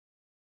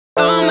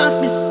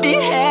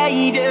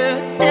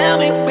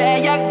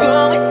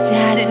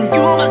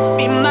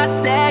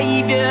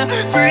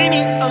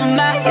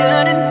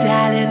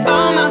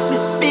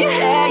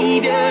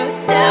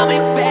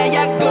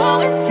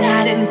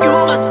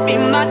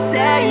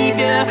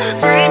style.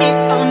 Framing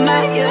on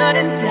my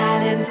hidden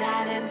talent.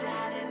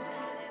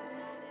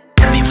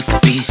 Tell me what the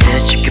beat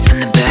says, check it from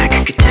the back.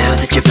 I could tell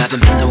that you're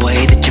vibing from the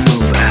way that you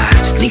move.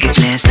 Sneak a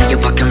glance, now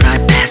you're walking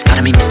right past.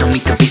 Gotta make me don't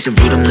meet the beat so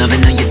rude, I'm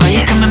loving all your dance. Are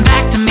you coming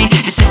back to me?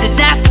 It's a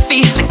disaster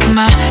feel. Like, come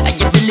on, are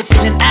you really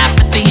feeling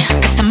apathy? I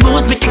got the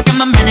moves, make it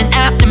come on running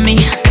after me.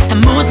 I got the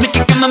moves, make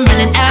it come on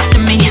running after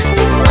me.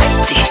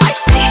 Feisty,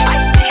 feisty,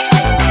 feisty.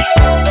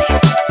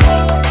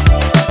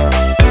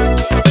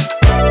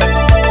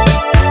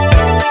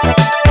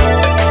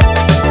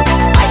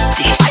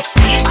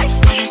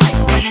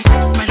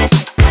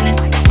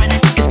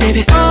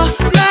 Baby, oh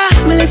my,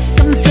 well it's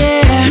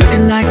unfair.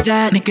 Looking like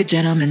that, make a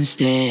gentleman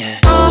stare.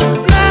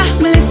 Oh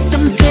my, well it's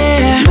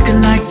unfair.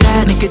 Looking like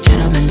that, make a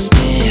gentleman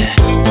stare.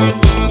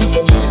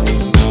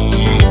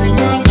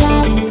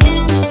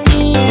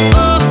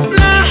 Oh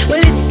my,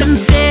 well it's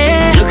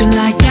unfair. Looking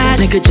like that,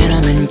 make a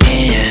gentleman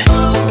care.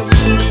 Oh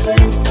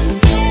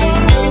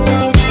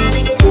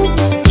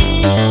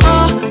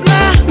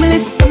my, well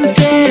it's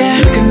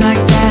unfair. Looking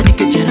like that,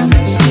 make a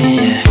gentleman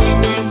stare.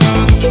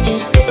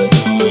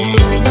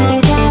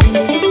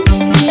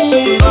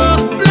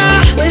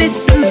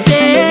 It's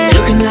unfair.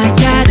 Looking like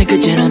that, make a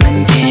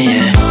gentleman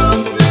care.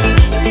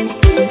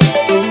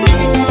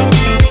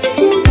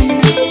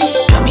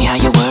 Tell me how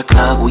you work,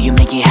 love. Will you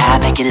make it hot,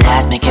 make it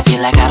last, make it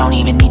feel like I don't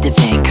even need to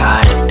think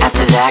hard.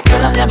 After that,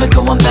 girl, I'm never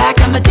going back.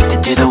 I'm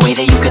addicted to the way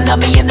that you can love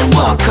me and then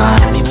walk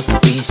on. Tell me what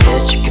the beat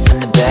says, check it from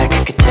the back.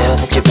 I could tell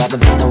that you're vibing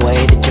from the way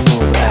that you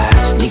move.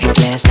 Sneak a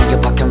glance, now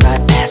you're walking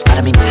right past.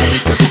 Gotta make me sneak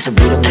the beat so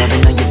rude, I'm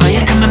loving all your dance. Are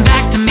you coming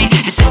back to me?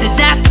 It's a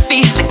disaster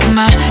feel. Like, come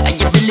on, are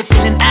you really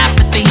feeling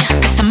apathy?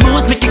 The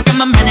moves make it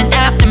come on running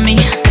after me.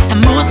 The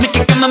moves make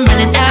it come on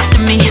running after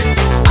me.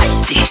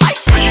 Feisty,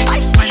 feisty,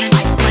 feisty. Running,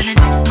 running,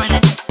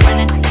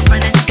 running,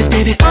 running. Cause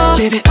baby, oh,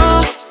 baby,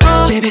 oh,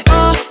 oh, baby,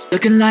 oh.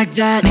 Looking like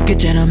that, make a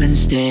gentleman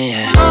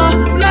stare. Oh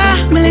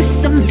my, well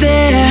it's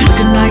unfair.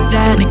 Looking like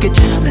that, make a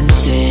gentleman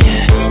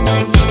stare.